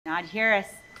Najee Harris,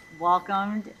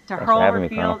 welcome to Thanks for having Hurlburt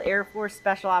me, Colonel. Field Air Force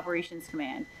Special Operations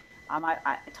Command.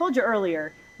 I told you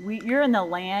earlier, you're in the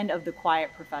land of the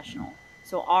quiet professional.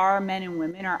 So our men and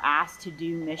women are asked to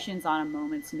do missions on a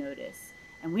moment's notice.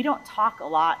 And we don't talk a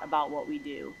lot about what we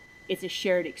do. It's a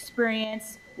shared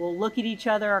experience. We'll look at each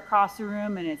other across the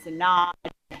room and it's a nod,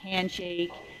 a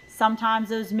handshake. Sometimes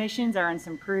those missions are in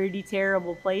some pretty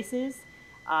terrible places,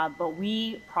 but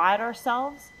we pride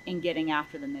ourselves in getting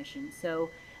after the mission. So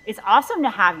it's awesome to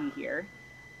have you here.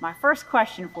 My first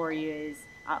question for you is,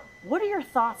 what are your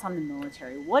thoughts on the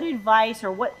military? What advice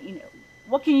or what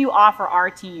can you offer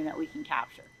our team that we can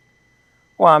capture?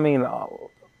 Well, I mean, I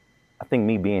think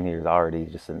me being here is already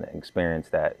just an experience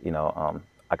that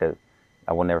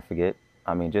I will never forget.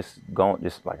 I mean, just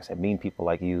like I said, meeting people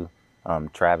like you,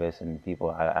 Travis, and people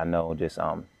I know, just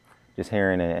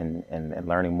hearing and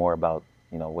learning more about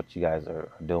what you guys are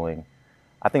doing.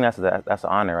 I think that's an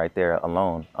honor right there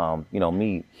alone.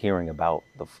 Me hearing about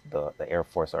the Air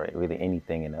Force or really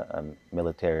anything in a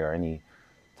military or any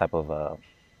type of I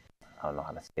don't know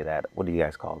how to say that. What do you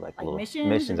guys call it? Like little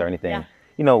missions or anything?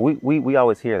 Yeah. We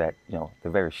always hear that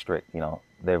they're very strict.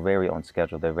 They're very on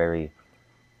schedule. They're very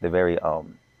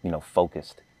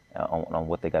focused on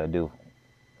what they got to do,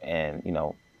 and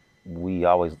we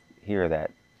always hear that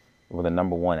we're the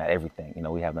number one at everything.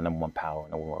 We have the number one power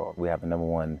in the world. We have the number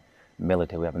one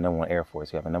military. We have the number one Air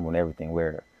Force. We have the number one everything.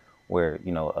 We're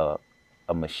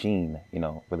a machine.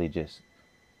 Really just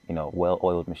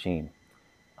well-oiled machine.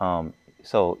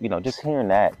 So just hearing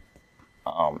that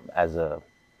as a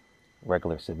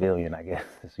regular civilian, I guess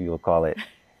as you would call it,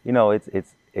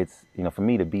 it's for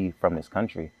me to be from this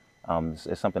country.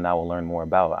 It's something I will learn more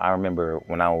about. I remember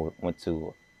when I went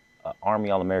to an Army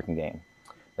All-American game.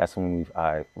 That's when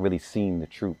I really seen the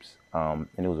troops, and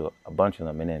it was a bunch of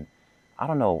them. And then I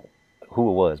don't know who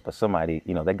it was, but somebody,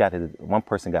 one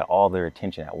person got all their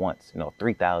attention at once.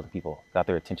 3,000 people got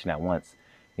their attention at once.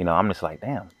 I'm just like,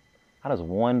 damn, how does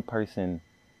one person,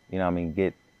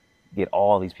 get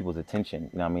all these people's attention?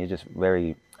 It's just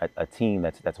very a team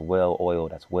that's well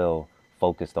oiled, that's well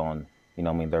focused on,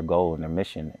 their goal and their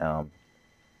mission.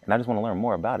 And I just want to learn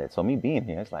more about it. So me being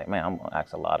here, it's like, man, I'm gonna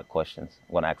ask a lot of questions.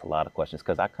 I'm gonna ask a lot of questions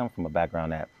because I come from a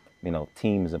background that,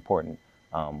 team is important.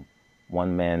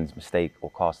 One man's mistake will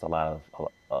cost a lot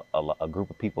of a group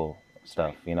of people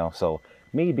stuff. So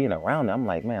me being around it, I'm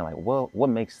like, man, like, well, what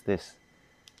makes this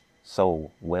so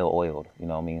well oiled?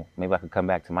 Maybe I could come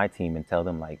back to my team and tell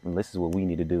them like, this is what we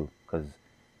need to do because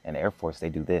in the Air Force they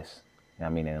do this.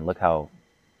 And look how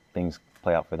things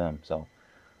play out for them. So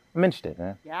I'm interested,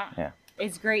 man. Yeah.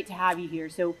 It's great to have you here.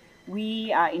 So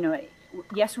we,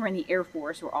 yes, we're in the Air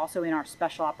Force. We're also in our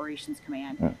Special Operations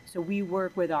Command. So we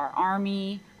work with our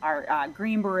Army, our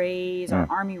Green Berets, our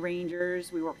Army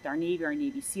Rangers. We work with our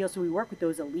Navy SEALs. So we work with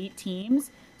those elite teams.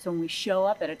 So when we show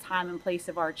up at a time and place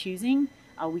of our choosing,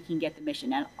 we can get the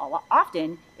mission. And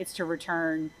often it's to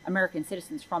return American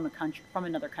citizens from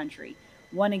another country.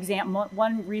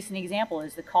 One recent example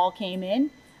is the call came in.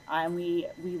 And we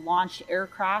launched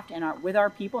aircraft with our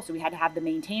people. So we had to have the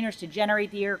maintainers to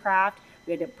generate the aircraft.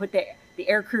 We had to put the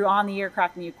air crew on the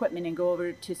aircraft and the equipment and go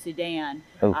over to Sudan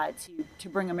to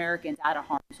bring Americans out of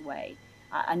harm's way.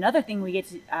 Another thing we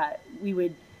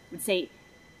would say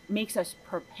makes us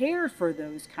prepared for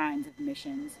those kinds of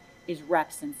missions is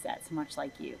reps and sets, much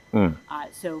like you.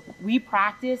 So we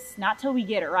practice not till we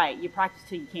get it right. You practice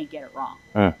till you can't get it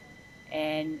wrong.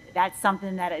 And that's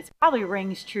something that it probably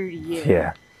rings true to you.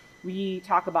 Yeah. We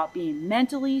talk about being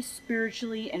mentally,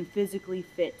 spiritually, and physically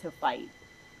fit to fight.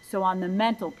 So on the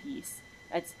mental piece,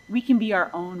 we can be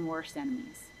our own worst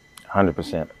enemies.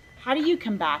 100%. How do you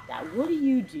combat that? What do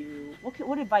you do?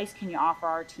 What advice can you offer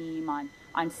our team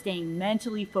on staying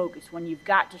mentally focused when you've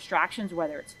got distractions,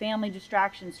 whether it's family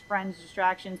distractions, friends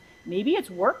distractions, maybe it's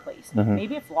workplace,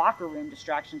 maybe it's locker room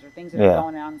distractions or things that are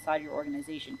going on inside your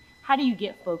organization. How do you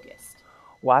get focused?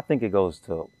 Well, I think it goes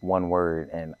to one word,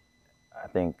 and I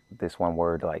think this one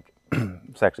word, like,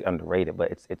 it's actually underrated,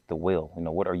 but it's the will.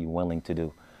 What are you willing to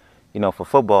do? For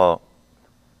football,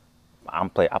 I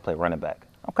play running back.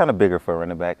 I'm kind of bigger for a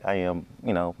running back. I am,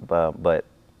 but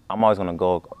I'm always going to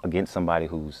go against somebody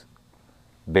who's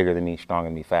bigger than me, stronger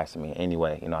than me, faster than me.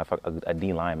 Anyway, if a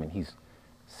D lineman, he's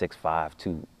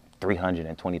 6'5",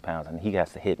 320 pounds, and he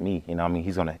has to hit me.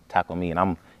 He's going to tackle me, and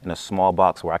I'm in a small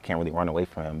box where I can't really run away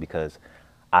from him because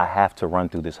I have to run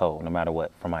through this hole no matter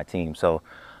what for my team. So,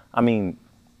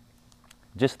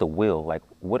 just the will, like,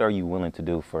 what are you willing to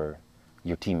do for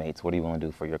your teammates? What are you willing to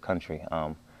do for your country?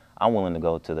 I'm willing to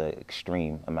go to the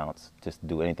extreme amounts, just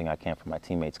do anything I can for my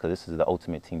teammates because this is the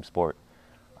ultimate team sport.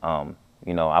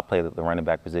 I play the running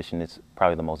back position. It's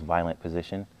probably the most violent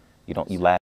position. You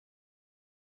last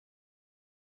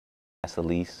the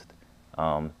least.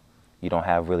 You don't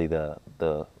have really the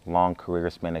long career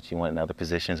span that you want in other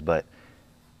positions, but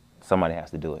somebody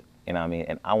has to do it. You know what I mean?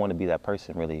 And I want to be that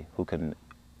person really who can,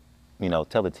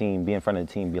 tell the team, be in front of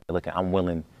the team, be like, look, I'm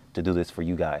willing to do this for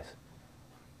you guys.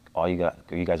 Are you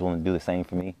guys willing to do the same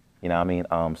for me? You know what I mean?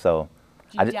 So.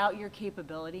 Do you doubt your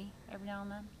capability every now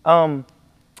and then?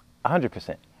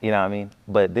 100%. You know what I mean?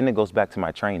 But then it goes back to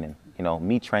my training.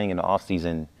 Me training in the off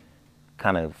season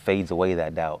kind of fades away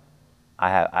that doubt.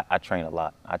 I train a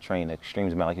lot. I train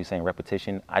extremes amount, like you're saying,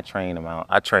 repetition. I train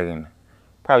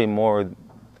probably more than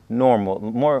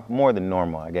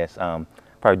normal, I guess.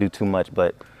 Probably do too much,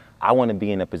 but I want to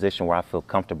be in a position where I feel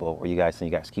comfortable, where you guys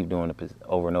keep doing it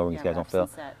over and over, and you guys don't feel.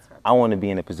 I want to be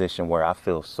in a position where I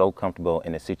feel so comfortable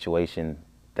in a situation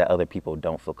that other people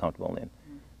don't feel comfortable in.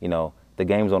 The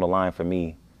game's on the line for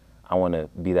me. I want to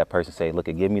be that person, say, look,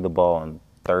 give me the ball on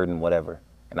 3rd and whatever,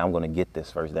 and I'm going to get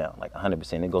this first down, like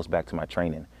 100%. It goes back to my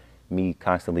training, me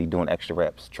constantly doing extra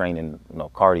reps, training,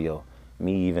 cardio,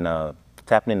 me even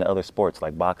tapping into other sports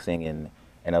like boxing and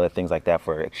other things like that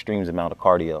for extremes amount of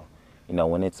cardio.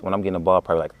 When I'm getting the ball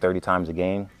probably like 30 times a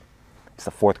game, it's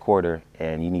the 4th quarter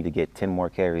and you need to get 10 more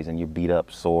carries and you're beat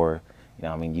up, sore.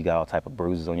 You got all type of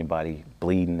bruises on your body,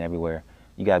 bleeding everywhere.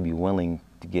 You got to be willing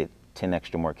to get 10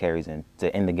 extra more carries and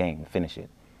to end the game, finish it.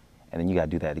 And then you got to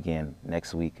do that again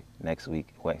next week,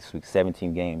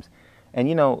 17 games. And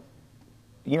you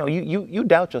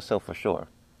doubt yourself for sure.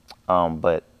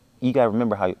 But you got to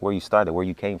remember where you started, where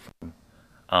you came from.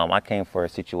 I came for a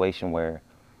situation where,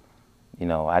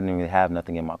 I didn't really have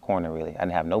nothing in my corner, really. I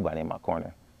didn't have nobody in my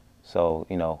corner. So,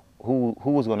 who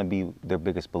was going to be their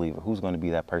biggest believer? Who's going to be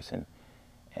that person?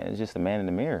 And it's just the man in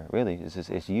the mirror, really.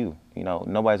 It's you.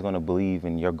 Nobody's going to believe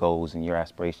in your goals and your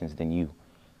aspirations than you.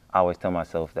 I always tell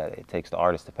myself that it takes the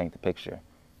artist to paint the picture.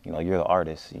 You're the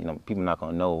artist. People are not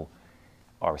going to know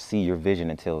or see your vision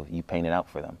until you paint it out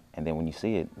for them. And then when you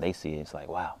see it, they see it. It's like,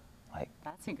 wow.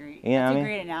 That's a great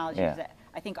analogy. Yeah.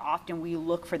 I think often we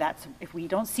look for that. If we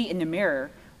don't see it in the mirror,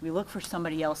 we look for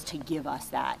somebody else to give us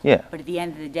that. Yeah. But at the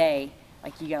end of the day,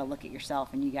 you got to look at yourself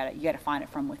and you got to find it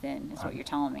from within. Is what you're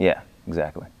telling me. Yeah,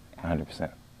 exactly.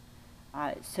 100%.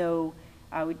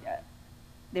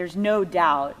 There's no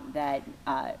doubt that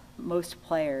most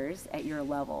players at your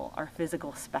level are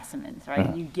physical specimens, right?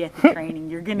 Mm-hmm. You get the training.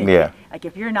 You're gonna get,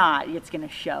 if you're not, it's gonna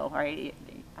show, right?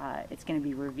 It's gonna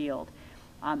be revealed.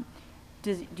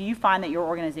 Do you find that your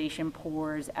organization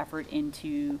pours effort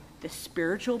into the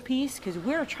spiritual piece? Because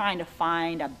we're trying to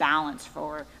find a balance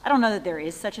I don't know that there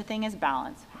is such a thing as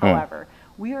balance. However,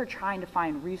 we are trying to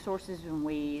find resources and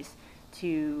ways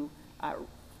to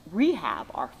rehab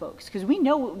our folks, because we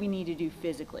know what we need to do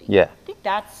physically. Yeah. I think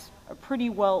that's a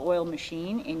pretty well-oiled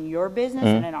machine in your business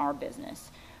and in our business.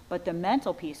 But the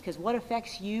mental piece, because what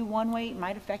affects you one way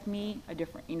might affect me a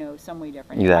different, some way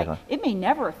different. Exactly. It may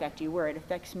never affect you where it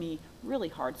affects me really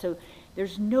hard. So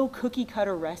there's no cookie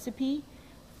cutter recipe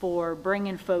for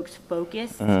bringing folks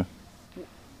focused. Mm-hmm.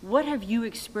 What have you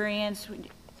experienced?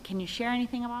 Can you share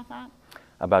anything about that?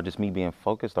 About just me being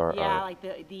focused or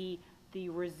the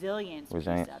resilience piece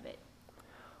of it.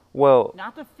 Well,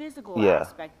 not the physical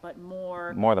aspect, but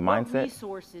more the mindset. What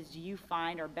resources do you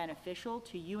find are beneficial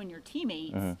to you and your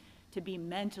teammates to be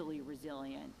mentally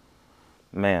resilient?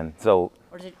 Man, so.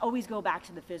 Or does it always go back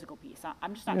to the physical piece?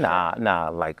 I'm just not sure.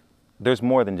 Nah. There's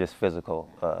more than just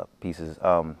physical pieces.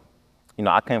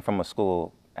 I came from a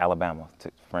school, Alabama,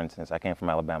 for instance. I came from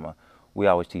Alabama. We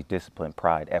always teach discipline,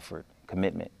 pride, effort,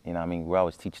 commitment. We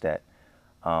always teach that.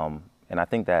 And I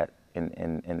think that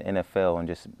in NFL and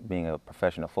just being a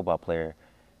professional football player,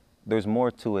 there's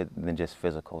more to it than just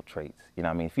physical traits.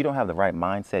 If you don't have the right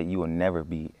mindset, you will never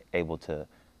be able to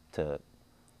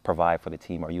provide for the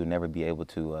team, or you will never be able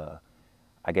to,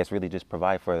 really just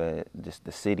provide for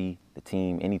the city, the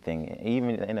team, anything,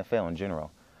 even the NFL in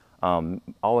general.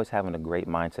 Always having a great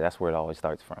mindset, that's where it always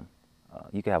starts from.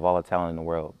 You can have all the talent in the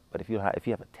world, but if you have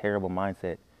a terrible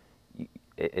mindset,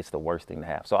 it's the worst thing to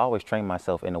have. So I always train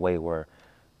myself in a way where,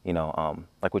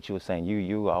 like what you were saying,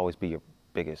 you will always be your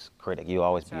biggest critic. You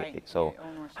always be. Right. So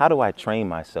how do I train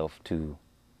myself to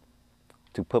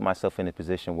put myself in a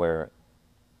position where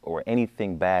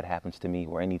anything bad happens to me,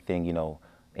 or anything,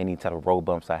 any type of road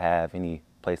bumps I have,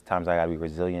 times I got to be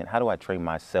resilient? How do I train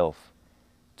myself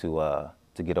to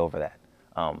get over that?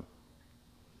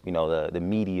 The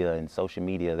media and social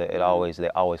media, they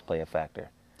always play a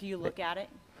factor. Do you look at it?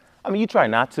 You try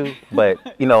not to, but,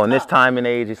 in this time and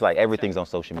age, it's like everything's on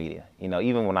social media.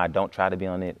 Even when I don't try to be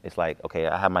on it, it's like, okay,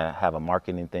 I might have a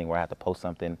marketing thing where I have to post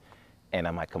something and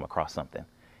I might come across something.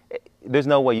 There's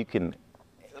no way you can,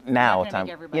 now, Not gonna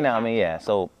make everybody you know what I mean? Yeah.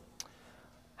 So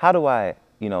how do I,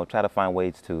 try to find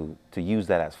ways to use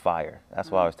that as fire? That's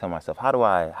why I was telling myself, how do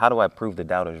I prove the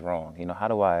doubters wrong? How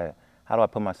do I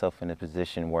put myself in a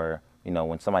position where,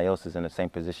 when somebody else is in the same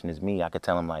position as me, I could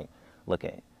tell them like, look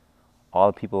at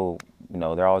all the people,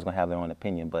 they're always gonna have their own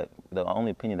opinion, but the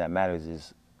only opinion that matters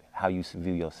is how you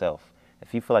view yourself.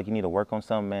 If you feel like you need to work on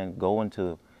something, man, go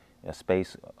into a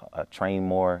space, train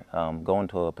more, go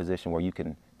into a position where you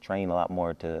can train a lot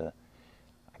more to,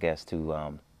 I guess,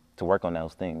 to work on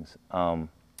those things. I'm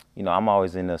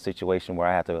always in a situation where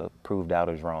I have to prove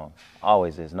doubters wrong.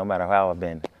 Always is, no matter how I've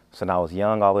been. So when I was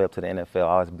young, all the way up to the NFL,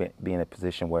 I always be in a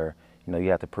position where, you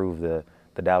have to prove the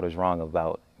doubters wrong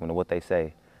about what they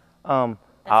say. That's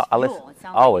fuel. It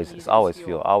sounds always, like it's always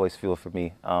fuel. Always fuel for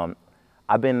me.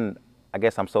 I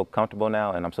guess I'm so comfortable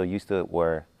now, and I'm so used to it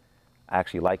where I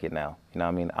actually like it now. You know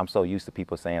what I mean? I'm so used to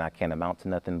people saying I can't amount to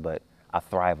nothing, but I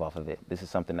thrive off of it. This is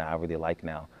something that I really like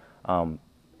now.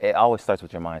 It always starts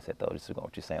with your mindset, though. This is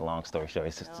what you're saying. Long story short,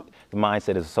 it's just, the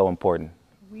mindset is so important.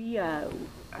 We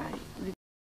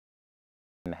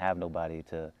didn't have nobody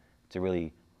to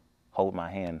really hold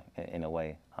my hand in a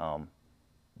way.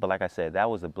 But like I said, that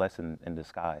was a blessing in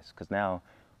disguise, because now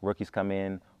rookies come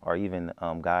in, or even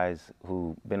guys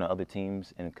who've been on other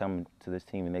teams and come to this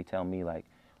team, and they tell me like,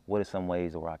 what are some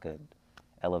ways where I could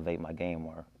elevate my game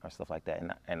or stuff like that.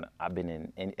 And I've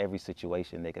been in every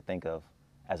situation they could think of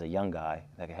as a young guy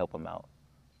that could help them out.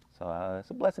 So it's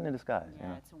a blessing in disguise.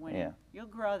 Yeah, it's a win. Yeah. You'll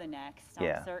grow the next.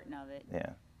 I'm certain of it.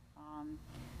 Yeah.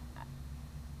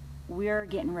 We're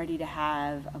getting ready to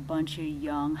have a bunch of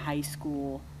young high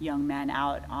school young men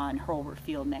out on Hurlburt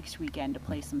Field next weekend to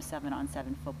play some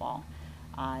 7-on-7 football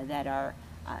that are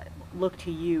look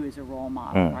to you as a role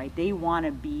model, right? They want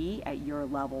to be at your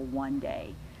level one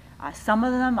day. Some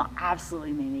of them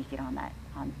absolutely may make it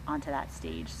onto that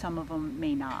stage. Some of them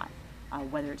may not,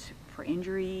 whether it's for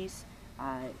injuries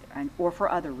or for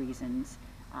other reasons.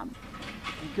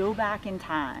 You go back in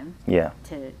time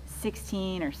to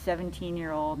 16 or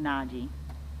 17-year-old Najee.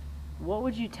 What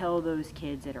would you tell those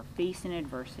kids that are facing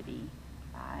adversity,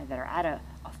 that are at a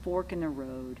fork in the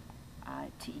road,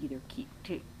 to either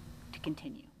to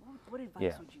continue? What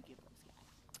advice would you give those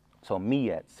guys? So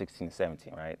me at 16,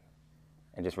 17, right?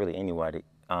 And just really anybody,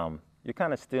 you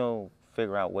kind of still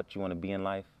figure out what you want to be in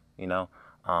life,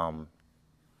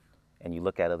 and you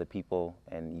look at other people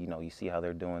and, you see how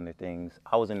they're doing their things.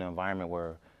 I was in an environment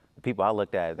where the people I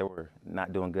looked at, they were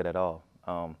not doing good at all.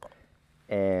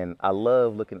 And I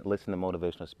love listening to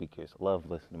motivational speakers. Love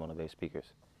listening to motivational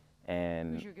speakers.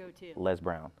 And who's your go-to? Les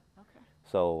Brown. Okay.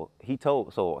 So he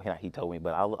told me,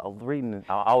 but I was reading,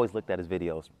 I always looked at his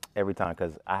videos every time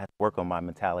because I had to work on my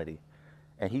mentality.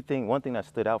 And one thing that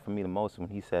stood out for me the most when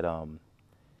he said,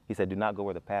 do not go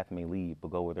where the path may lead, but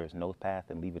go where there's no path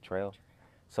and leave a trail.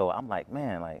 So I'm like,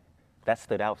 man, like that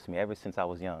stood out to me ever since I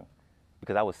was young,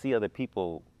 because I would see other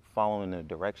people following a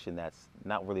direction that's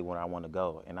not really where I want to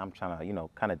go. And I'm trying to,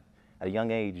 kind of at a young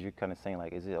age, you're kind of saying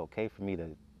like, is it okay for me to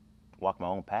walk my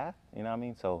own path? You know what I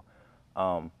mean? So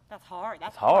that's hard.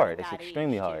 That's hard. It's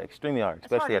extremely hard. Extremely hard.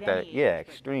 Especially at that age,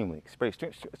 extremely.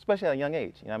 Especially at a young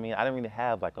age. You know what I mean? I didn't really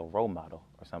have like a role model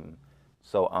or something.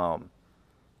 So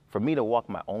for me to walk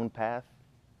my own path,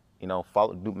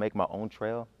 make my own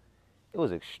trail, it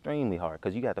was extremely hard,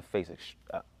 because you got to face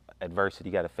adversity.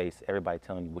 You got to face everybody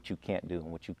telling you what you can't do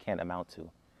and what you can't amount to.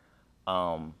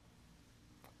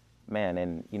 Man,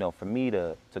 and for me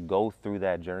to go through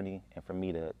that journey, and for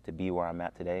me to be where I'm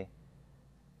at today,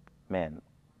 man,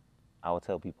 I would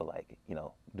tell people like,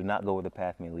 do not go where the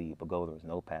path may lead, but go where there's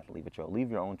no path to leave a trail. Leave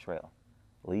your own trail.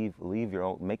 Leave your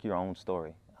own. Make your own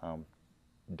story.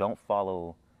 Don't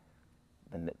follow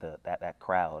that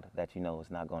crowd that is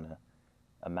not going to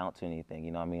amount to anything. You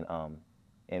know what I mean?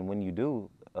 And when you do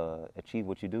achieve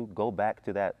what you do, go back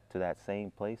to that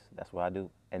same place. That's what I do,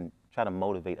 and try to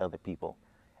motivate other people.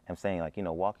 I'm saying like,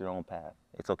 walk your own path.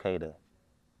 It's okay to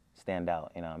stand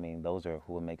out. You know what I mean? Those are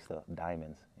who makes the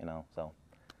diamonds. So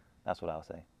that's what I'll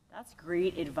say. That's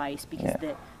great advice, because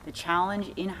the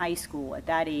challenge in high school at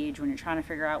that age, when you're trying to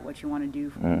figure out what you want to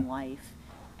do in life,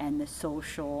 and the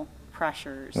social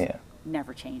pressures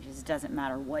never changes. It doesn't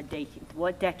matter what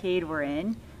decade we're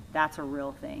in. That's a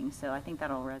real thing. So I think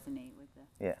that'll resonate with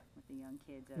the young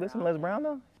kids. Listen to Les Brown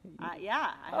though?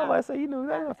 Yeah. I say you knew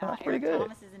that. That's pretty good.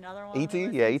 Thomas is another one.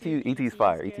 E.T.'s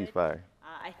fire. E.T.'s fire.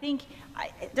 I think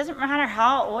it doesn't matter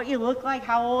what you look like,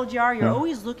 how old you are. You're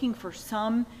always looking for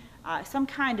some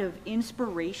kind of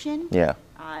inspiration. Yeah.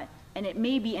 And it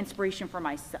may be inspiration for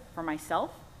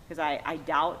myself, because I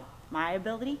doubt my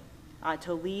ability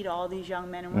to lead all these young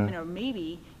men and women, or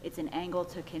maybe it's an angle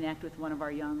to connect with one of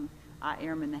our young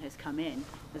airman that has come in.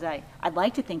 Because I'd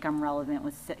like to think I'm relevant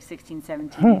with 16,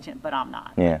 17, but I'm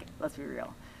not. Yeah. Like, let's be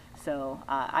real. So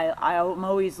I'm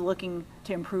always looking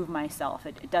to improve myself.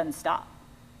 It doesn't stop.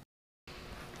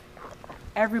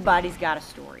 Everybody's got a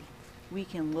story. We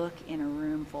can look in a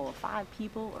room full of 5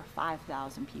 people or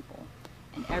 5,000 people,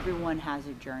 and everyone has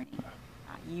a journey.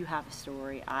 You have a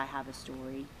story, I have a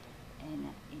story, and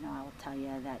I will tell you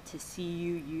that to see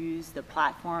you use the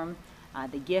platform,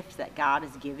 the gift that God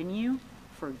has given you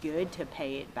for good, to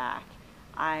pay it back.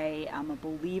 I am a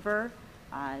believer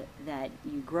that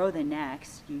you grow the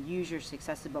next, you use your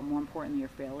successes, but more importantly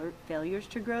your failures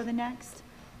to grow the next,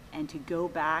 and to go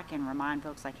back and remind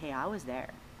folks like, hey, I was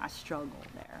there, I struggled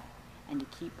there, and to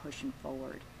keep pushing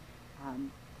forward.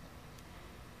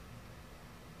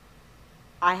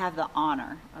 I have the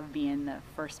honor of being the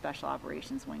first Special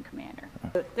Operations Wing Commander.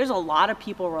 There's a lot of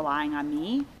people relying on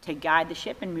me to guide the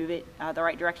ship and move it the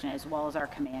right direction, as well as our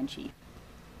command chief.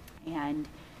 And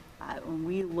when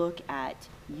we look at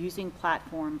using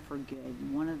platform for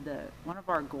good, one of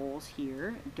our goals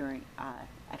here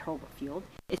at Hurlburt Field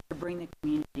is to bring the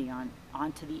community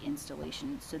onto the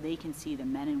installation so they can see the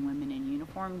men and women in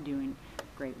uniform doing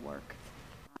great work.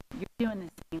 You're doing the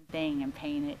same thing and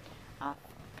paying it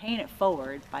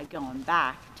forward by going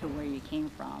back to where you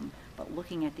came from, but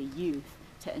looking at the youth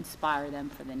to inspire them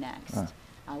for the next.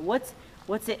 What's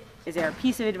it? Is there a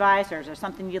piece of advice, or is there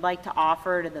something you'd like to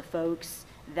offer to the folks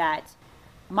that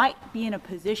might be in a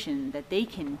position that they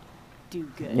can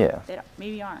do good, that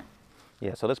maybe aren't?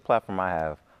 Yeah, so this platform I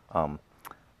have,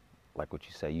 like what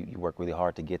you say, you work really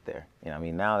hard to get there. I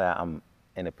mean, now that I'm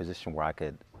in a position where I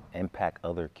could impact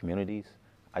other communities,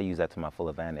 I use that to my full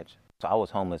advantage. So I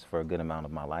was homeless for a good amount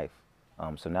of my life.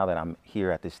 So now that I'm here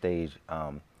at this stage,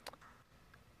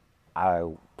 I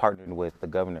partnered with the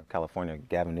governor of California,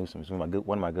 Gavin Newsom, who's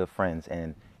one of my good friends,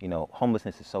 and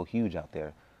homelessness is so huge out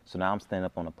there. So now I'm standing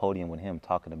up on a podium with him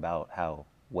talking about how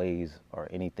ways or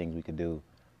anything we could do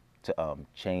to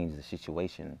change the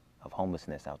situation of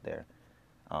homelessness out there.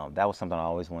 That was something I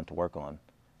always wanted to work on,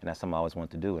 and that's something I always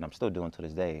wanted to do, and I'm still doing to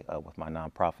this day with my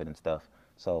nonprofit and stuff.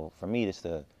 So for me, just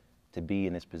to be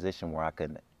in this position where I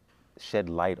could shed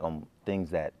light on things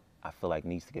that I feel like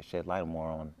needs to get shed light more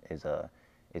on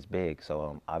is big.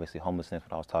 So obviously homelessness,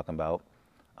 what I was talking about,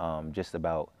 just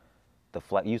about the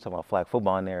flag. You talking about flag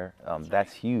football in there?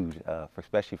 That's huge,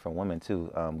 especially for women too.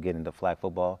 Getting into flag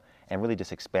football and really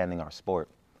just expanding our sport,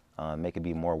 make it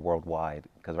be more worldwide.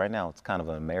 Because right now it's kind of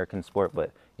an American sport,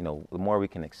 but the more we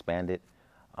can expand it,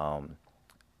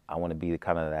 I want to be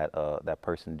kind of that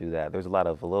person to do that. There's a lot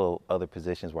of little other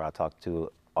positions where I talk to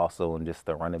also in just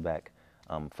the running back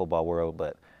football world,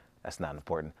 but that's not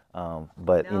important.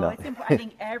 But no, it's important. I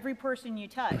think every person you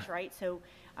touch, right? So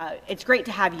it's great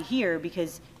to have you here,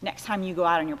 because next time you go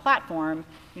out on your platform,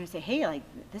 you're gonna say, hey, like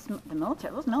those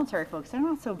military folks, they're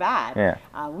not so bad.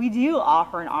 Yeah. We do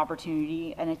offer an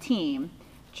opportunity and a team,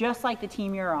 just like the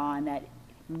team you're on, that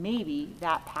maybe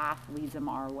that path leads them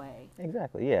our way.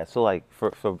 Exactly. Yeah. So like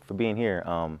for being here,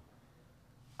 look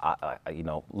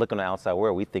on the outside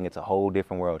world, we think it's a whole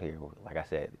different world here. Like I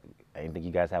said, I didn't think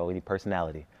you guys have any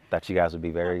personality. Thought you guys would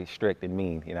be very strict and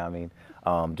mean. You know what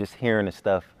I mean? Just hearing the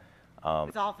stuff.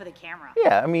 It's all for the camera.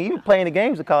 Yeah, I mean, even playing the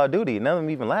games of Call of Duty, none of them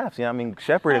even laughs. You know what I mean?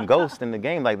 Shepard and Ghost in the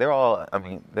game, like they're all.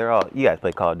 You guys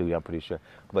play Call of Duty, I'm pretty sure.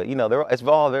 But it's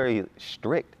all very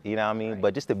strict. You know what I mean? Right.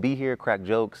 But just to be here, crack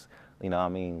jokes,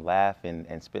 laugh and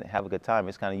have a good time.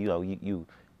 It's kind of you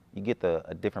get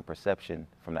a different perception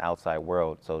from the outside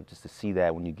world. So just to see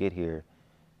that when you get here,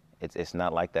 it's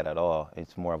not like that at all.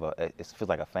 It's more of it feels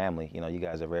like a family. You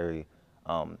guys are very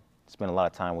spend a lot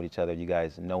of time with each other. You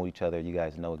guys know each other. You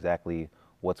guys know exactly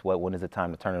what's what. When is the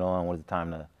time to turn it on? When is the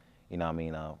time to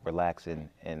relax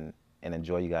and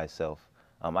enjoy you guys' self.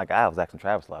 Like I was asking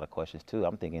Travis a lot of questions too.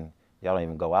 I'm thinking y'all don't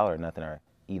even go out or nothing or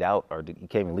eat out, or you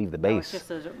can't even leave the base. No, it's just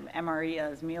those MRE,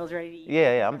 those meals ready to eat.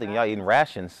 Yeah. I'm thinking y'all eating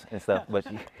rations and stuff. But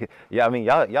yeah, I mean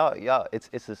y'all. It's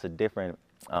just a different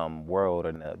world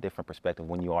and a different perspective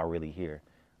when you are really here.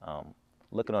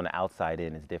 Looking on the outside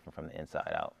in is different from the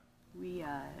inside out.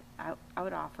 I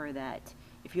would offer that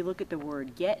if you look at the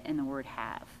word get and the word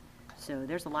have, so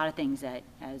there's a lot of things that,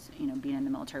 as being in the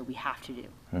military, we have to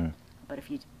do. But if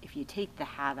you take the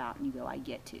have out and you go, I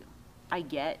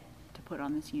get to put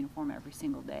on this uniform every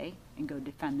single day and go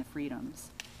defend the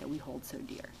freedoms that we hold so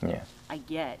dear. Yeah. I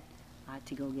get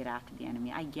to go get after the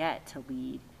enemy. I get to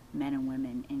lead men and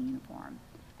women in uniform,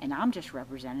 and I'm just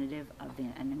representative of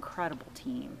an incredible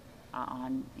team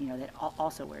that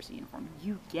also wears a uniform.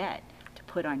 You get to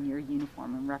put on your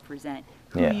uniform and represent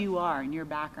who you are and your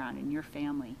background and your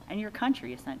family and your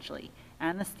country, essentially,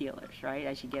 and the Steelers, right,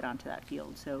 as you get onto that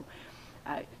field. So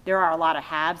there are a lot of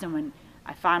haves, and when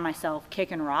I find myself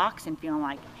kicking rocks and feeling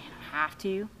like, man, I have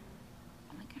to,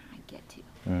 I'm like, I get to.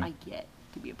 I get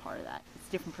to be a part of that. It's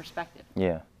a different perspective.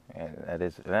 Yeah, and that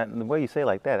is, the way you say it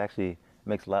like that actually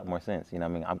makes a lot more sense. You know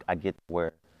what I mean? I get to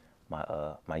wear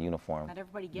my uniform. Not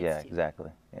everybody gets yeah, to. exactly.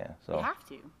 Yeah, so They have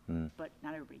to, but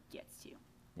not everybody gets to.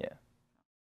 yeah.